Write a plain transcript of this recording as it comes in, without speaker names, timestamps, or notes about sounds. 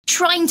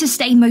Trying to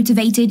stay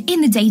motivated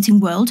in the dating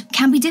world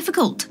can be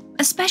difficult,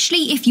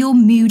 especially if your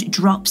mood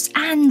drops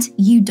and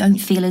you don't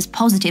feel as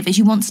positive as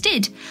you once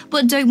did.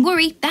 But don't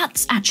worry,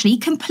 that's actually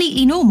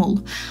completely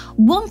normal.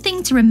 One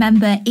thing to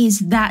remember is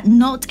that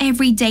not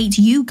every date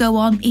you go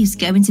on is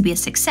going to be a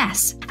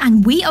success,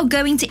 and we are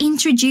going to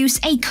introduce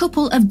a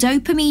couple of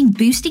dopamine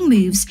boosting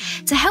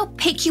moves to help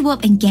pick you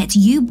up and get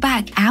you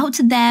back out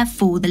there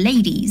for the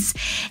ladies.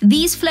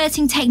 These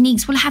flirting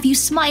techniques will have you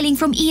smiling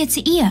from ear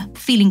to ear,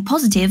 feeling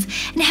positive,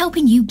 and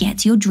helping you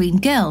get your dream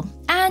girl.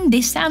 And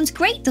this sounds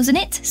great, doesn't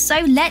it? So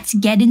let's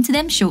get into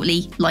them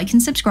shortly. Like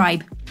and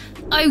subscribe.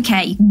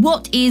 Okay,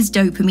 what is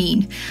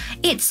dopamine?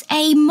 It's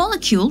a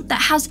molecule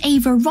that has a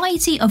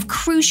variety of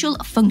crucial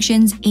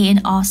functions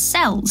in our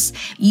cells.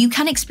 You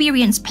can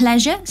experience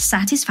pleasure,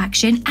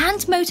 satisfaction,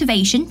 and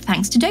motivation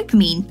thanks to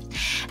dopamine.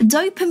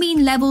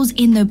 Dopamine levels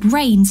in the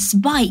brain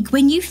spike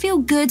when you feel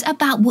good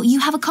about what you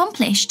have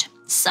accomplished.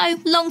 So,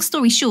 long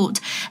story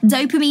short,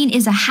 dopamine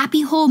is a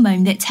happy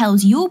hormone that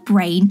tells your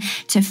brain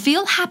to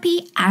feel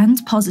happy and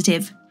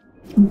positive.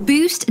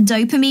 Boost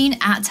dopamine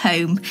at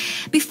home.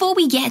 Before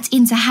we get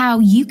into how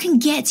you can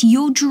get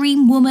your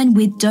dream woman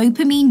with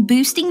dopamine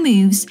boosting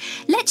moves,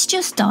 let's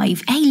just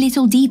dive a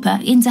little deeper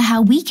into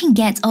how we can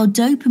get our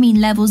dopamine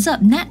levels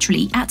up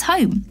naturally at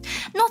home.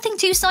 Nothing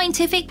too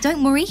scientific,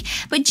 don't worry,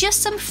 but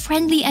just some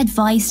friendly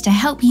advice to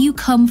help you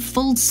come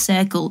full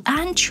circle.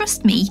 And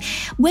trust me,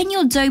 when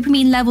your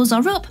dopamine levels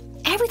are up,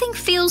 everything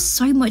feels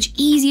so much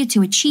easier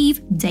to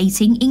achieve,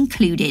 dating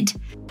included.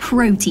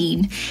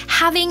 Protein.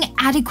 Having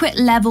adequate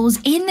levels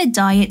in the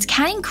diet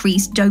can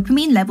increase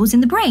dopamine levels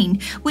in the brain,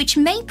 which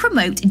may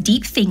promote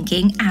deep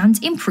thinking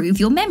and improve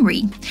your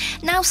memory.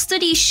 Now,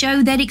 studies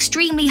show that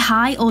extremely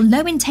high or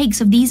low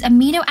intakes of these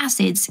amino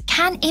acids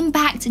can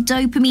impact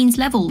dopamine's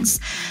levels,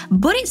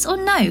 but it's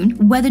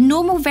unknown whether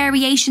normal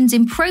variations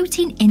in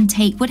protein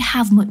intake would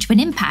have much of an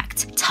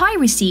impact.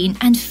 Tyrosine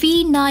and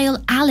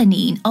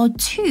phenylalanine are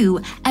two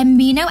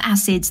amino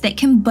acids that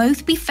can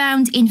both be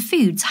found in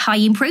foods high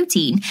in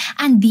protein,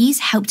 and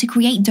these help to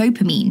create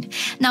dopamine.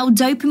 Now,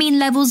 dopamine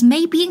levels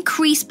may be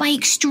increased by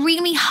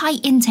extremely high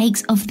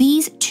intakes of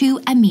these two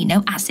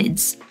amino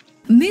acids.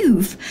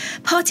 Move.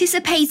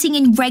 Participating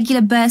in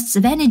regular bursts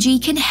of energy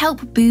can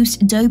help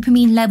boost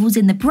dopamine levels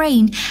in the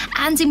brain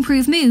and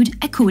improve mood,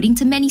 according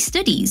to many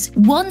studies.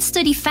 One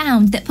study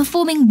found that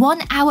performing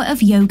 1 hour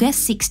of yoga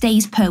 6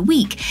 days per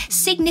week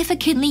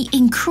significantly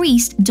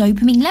increased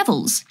dopamine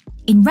levels.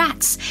 In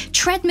rats,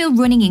 treadmill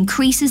running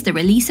increases the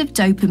release of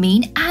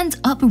dopamine and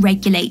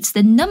upregulates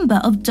the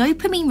number of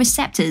dopamine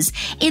receptors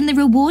in the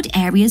reward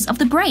areas of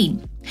the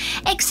brain.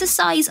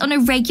 Exercise on a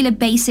regular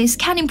basis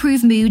can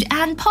improve mood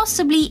and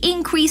possibly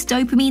increase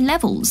dopamine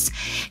levels.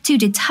 To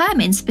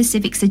determine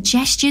specific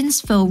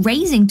suggestions for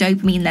raising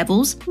dopamine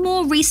levels,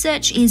 more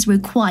research is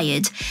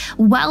required.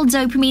 While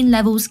dopamine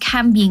levels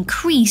can be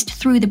increased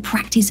through the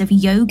practice of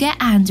yoga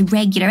and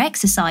regular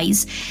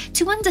exercise,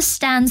 to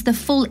understand the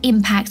full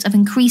impact of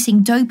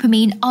increasing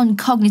dopamine on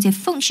cognitive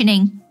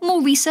functioning,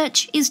 more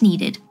research is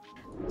needed.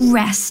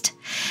 Rest.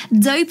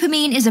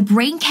 Dopamine is a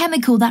brain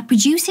chemical that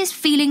produces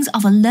feelings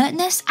of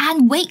alertness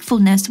and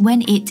wakefulness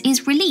when it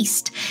is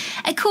released.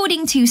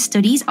 According to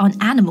studies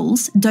on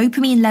animals,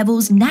 dopamine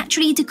levels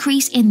naturally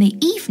decrease in the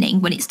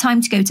evening when it's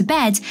time to go to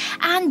bed,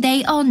 and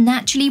they are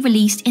naturally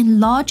released in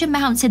large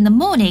amounts in the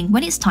morning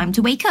when it's time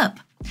to wake up.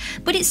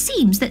 But it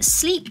seems that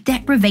sleep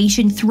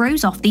deprivation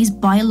throws off these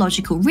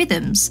biological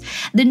rhythms.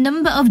 The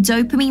number of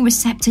dopamine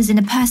receptors in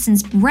a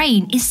person's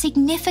brain is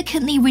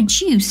significantly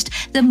reduced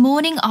the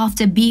morning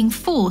after being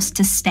forced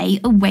to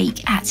stay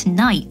awake at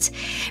night.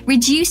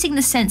 Reducing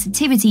the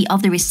sensitivity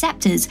of the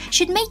receptors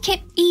should make it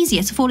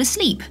easier to fall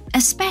asleep,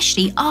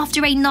 especially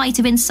after a night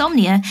of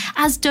insomnia,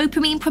 as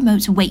dopamine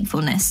promotes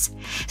wakefulness.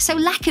 So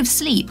lack of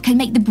sleep can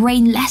make the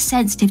brain less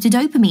sensitive to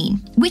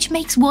dopamine, which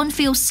makes one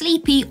feel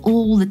sleepy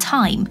all the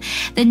time.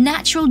 The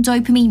natural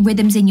dopamine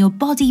rhythms in your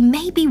body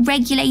may be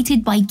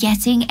regulated by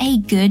getting a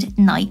good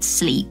night's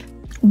sleep.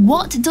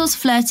 What does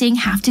flirting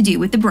have to do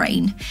with the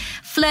brain?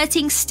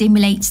 Flirting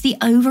stimulates the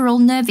overall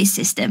nervous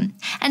system,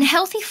 and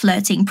healthy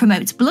flirting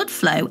promotes blood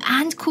flow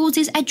and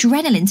causes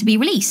adrenaline to be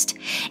released.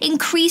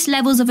 Increased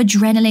levels of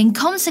adrenaline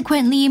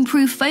consequently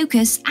improve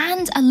focus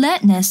and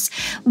alertness,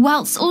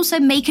 whilst also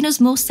making us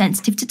more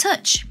sensitive to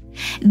touch.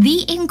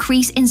 The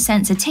increase in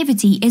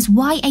sensitivity is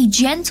why a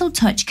gentle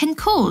touch can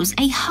cause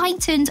a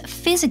heightened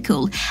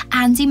physical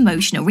and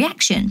emotional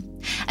reaction.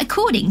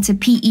 According to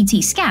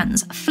PET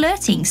scans,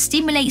 flirting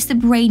stimulates the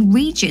brain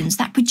regions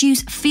that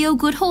produce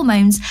feel-good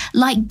hormones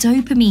like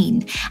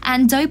dopamine,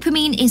 and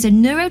dopamine is a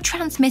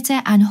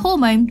neurotransmitter and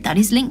hormone that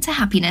is linked to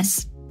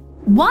happiness.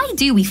 Why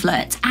do we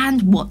flirt,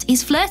 and what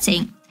is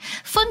flirting?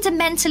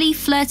 Fundamentally,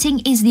 flirting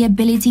is the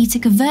ability to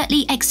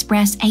covertly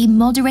express a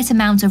moderate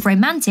amount of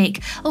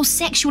romantic or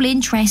sexual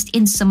interest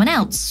in someone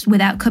else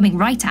without coming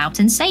right out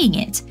and saying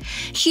it.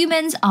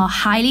 Humans are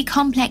highly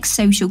complex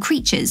social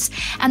creatures,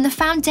 and the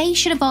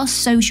foundation of our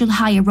social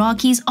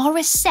hierarchies are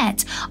a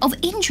set of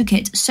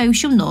intricate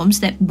social norms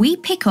that we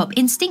pick up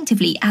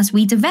instinctively as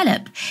we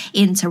develop,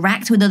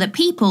 interact with other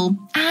people,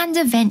 and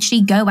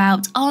eventually go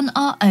out on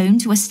our own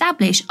to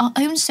establish our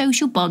own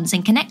social bonds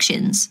and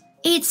connections.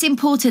 It's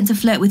important to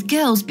flirt with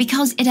girls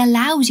because it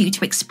allows you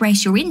to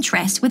express your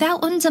interest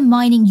without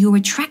undermining your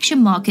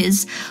attraction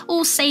markers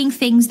or saying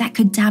things that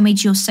could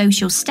damage your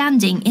social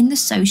standing in the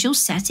social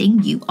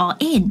setting you are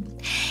in.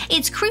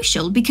 It's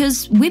crucial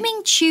because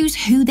women choose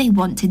who they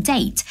want to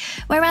date,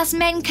 whereas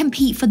men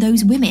compete for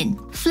those women.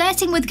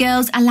 Flirting with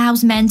girls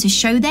allows men to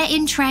show their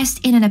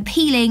interest in an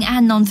appealing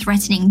and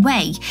non-threatening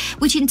way,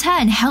 which in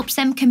turn helps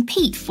them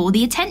compete for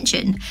the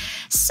attention.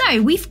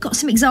 So we've got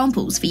some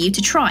examples for you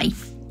to try.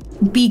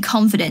 Be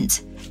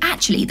confident.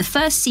 Actually, the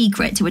first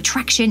secret to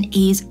attraction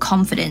is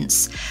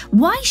confidence.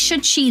 Why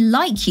should she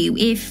like you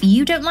if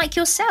you don't like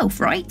yourself,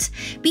 right?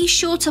 Be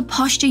sure to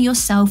posture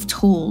yourself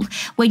tall.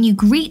 When you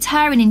greet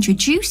her and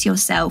introduce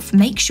yourself,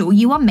 make sure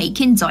you are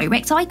making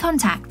direct eye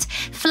contact.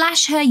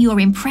 Flash her your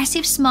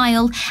impressive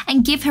smile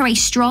and give her a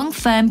strong,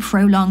 firm,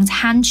 prolonged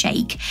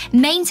handshake.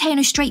 Maintain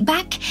a straight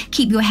back,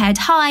 keep your head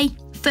high.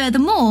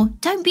 Furthermore,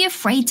 don't be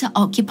afraid to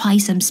occupy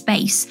some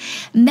space.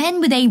 Men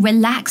with a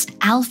relaxed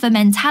alpha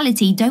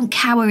mentality don't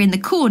cower in the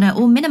corner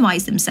or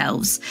minimize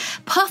themselves.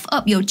 Puff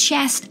up your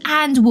chest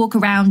and walk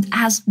around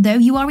as though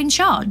you are in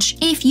charge.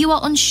 If you are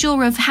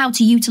unsure of how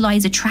to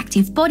utilize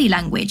attractive body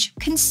language,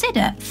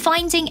 consider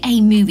finding a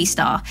movie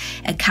star,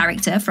 a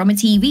character from a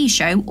TV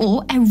show,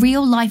 or a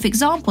real-life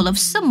example of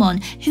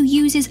someone who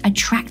uses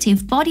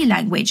attractive body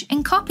language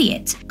and copy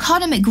it.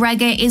 Conor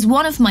McGregor is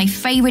one of my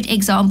favorite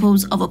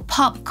examples of a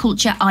pop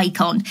culture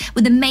icon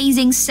with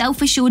amazing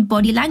self-assured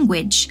body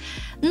language.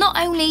 Not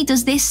only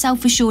does this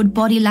self-assured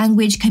body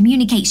language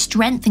communicate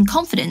strength and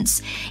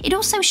confidence, it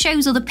also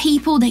shows other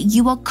people that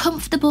you are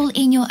comfortable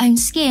in your own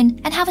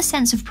skin and have a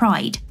sense of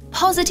pride.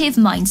 Positive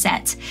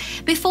mindset.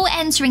 Before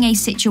entering a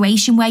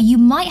situation where you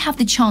might have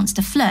the chance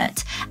to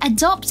flirt,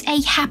 adopt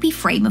a happy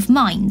frame of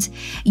mind.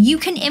 You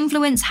can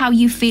influence how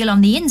you feel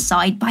on the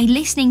inside by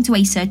listening to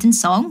a certain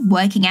song,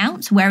 working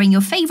out, wearing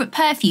your favorite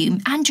perfume,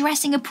 and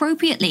dressing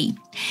appropriately.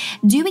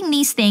 Doing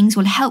these things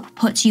will help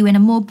put you in a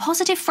more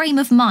positive frame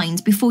of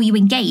mind before you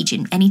engage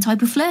in any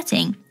type of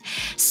flirting.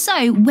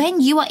 So,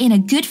 when you are in a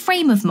good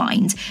frame of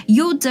mind,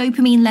 your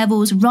dopamine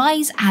levels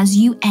rise as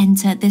you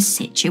enter the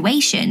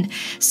situation.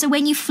 So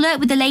when you flirt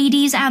with the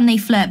ladies and they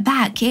flirt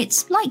back,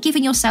 it's like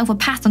giving yourself a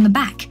pat on the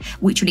back,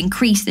 which will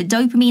increase the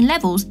dopamine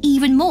levels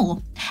even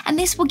more. And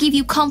this will give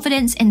you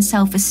confidence and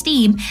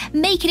self-esteem,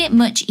 making it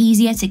much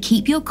easier to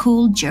keep your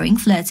cool during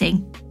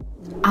flirting.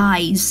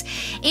 Eyes.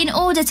 In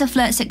order to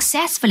flirt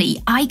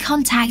successfully, eye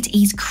contact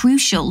is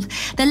crucial.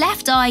 The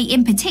left eye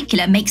in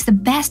particular makes the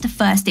best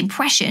first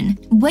impression.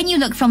 When you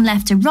look from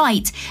left to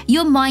right,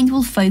 your mind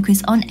will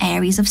focus on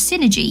areas of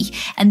synergy.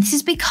 And this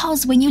is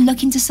because when you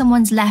look into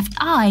someone's left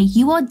eye,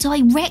 you are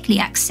directly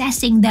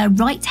accessing their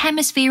right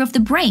hemisphere of the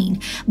brain,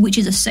 which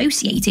is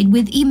associated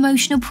with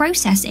emotional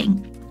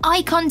processing.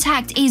 Eye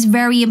contact is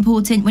very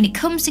important when it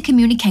comes to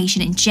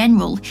communication in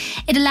general.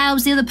 It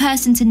allows the other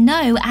person to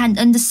know and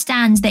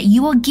understand that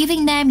you are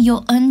giving them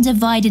your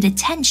undivided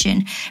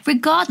attention,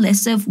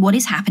 regardless of what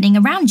is happening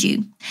around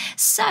you.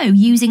 So,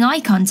 using eye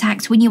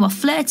contact when you are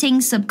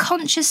flirting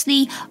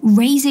subconsciously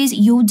raises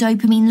your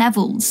dopamine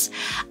levels.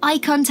 Eye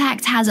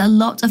contact has a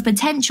lot of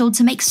potential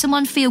to make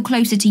someone feel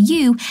closer to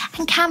you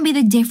and can be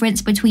the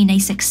difference between a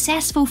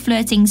successful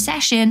flirting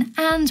session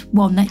and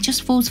one that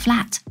just falls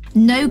flat.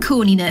 No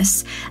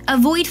corniness.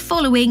 Avoid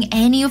following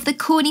any of the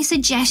corny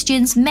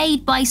suggestions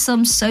made by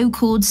some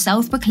so-called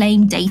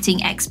self-proclaimed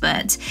dating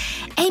expert.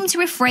 Aim to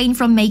refrain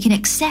from making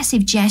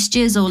excessive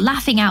gestures or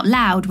laughing out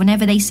loud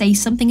whenever they say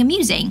something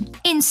amusing.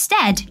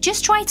 Instead,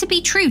 just try to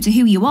be true to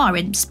who you are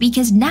and speak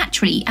as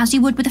naturally as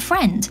you would with a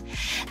friend.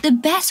 The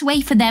best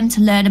way for them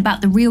to learn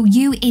about the real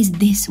you is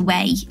this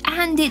way,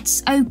 and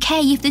it's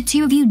okay if the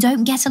two of you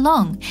don't get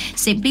along.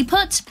 Simply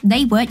put,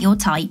 they weren't your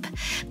type.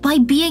 By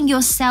being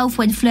yourself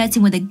when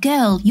flirting with a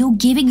girl, you're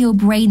giving your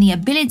brain the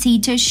ability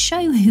to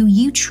show who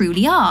you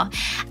truly are.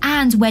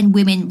 And when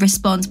women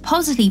respond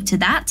positively to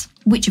that,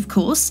 which of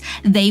course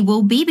they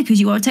will be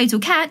because you are a total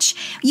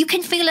catch, you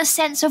can feel a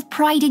sense of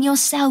pride in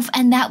yourself,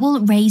 and that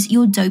will raise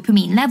your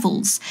dopamine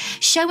levels.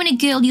 Showing a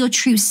girl your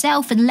true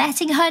self and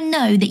letting her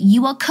know that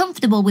you are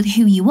comfortable with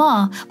who you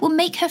are will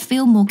make her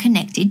feel more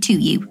connected to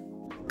you.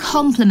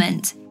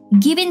 Compliment.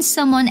 Giving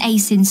someone a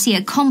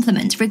sincere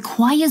compliment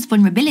requires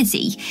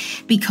vulnerability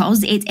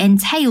because it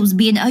entails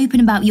being open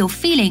about your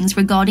feelings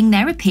regarding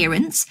their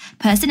appearance,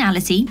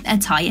 personality,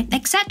 attire,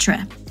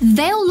 etc.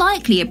 They'll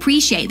likely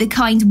appreciate the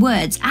kind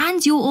words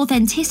and your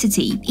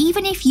authenticity,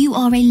 even if you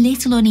are a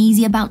little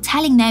uneasy about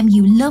telling them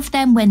you love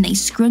them when they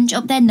scrunch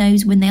up their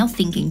nose when they are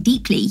thinking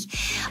deeply.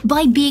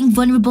 By being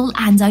vulnerable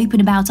and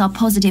open about our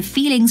positive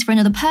feelings for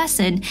another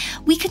person,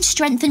 we can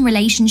strengthen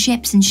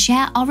relationships and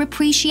share our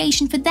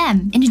appreciation for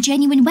them in a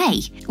genuine way.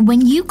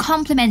 When you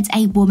compliment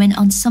a woman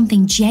on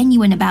something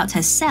genuine about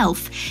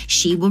herself,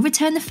 she will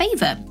return the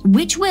favor,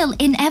 which will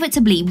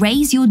inevitably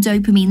raise your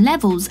dopamine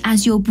levels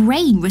as your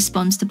brain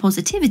responds to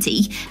positivity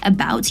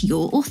about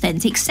your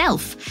authentic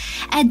self.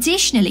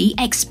 Additionally,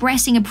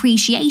 expressing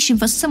appreciation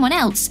for someone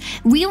else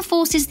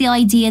reinforces the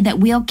idea that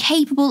we are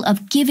capable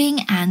of giving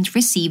and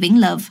receiving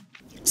love.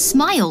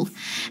 Smile.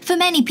 For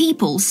many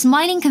people,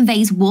 smiling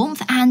conveys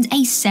warmth and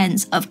a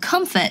sense of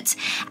comfort,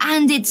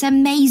 and it's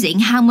amazing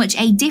how much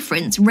a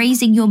difference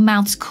raising your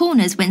mouth's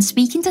corners when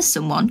speaking to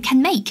someone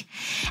can make.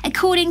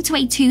 According to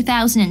a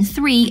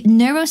 2003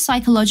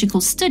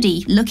 neuropsychological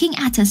study, looking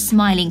at a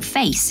smiling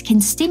face can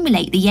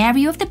stimulate the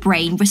area of the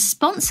brain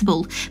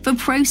responsible for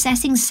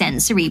processing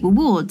sensory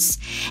rewards.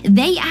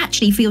 They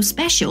actually feel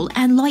special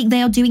and like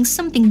they are doing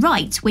something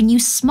right when you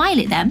smile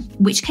at them,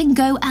 which can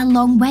go a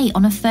long way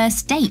on a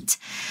first date.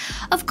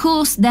 Of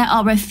course, there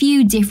are a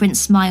few different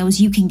smiles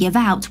you can give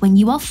out when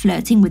you are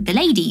flirting with the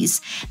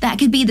ladies. That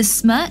could be the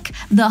smirk,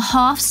 the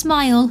half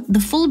smile, the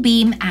full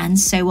beam, and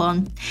so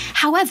on.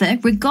 However,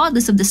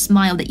 regardless of the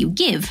smile that you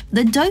give,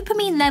 the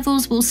dopamine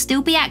levels will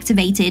still be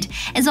activated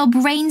as our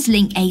brains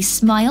link a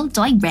smile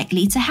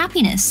directly to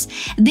happiness.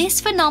 This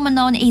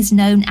phenomenon is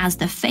known as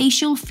the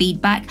facial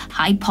feedback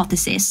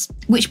hypothesis,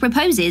 which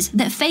proposes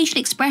that facial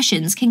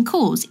expressions can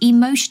cause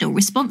emotional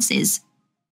responses.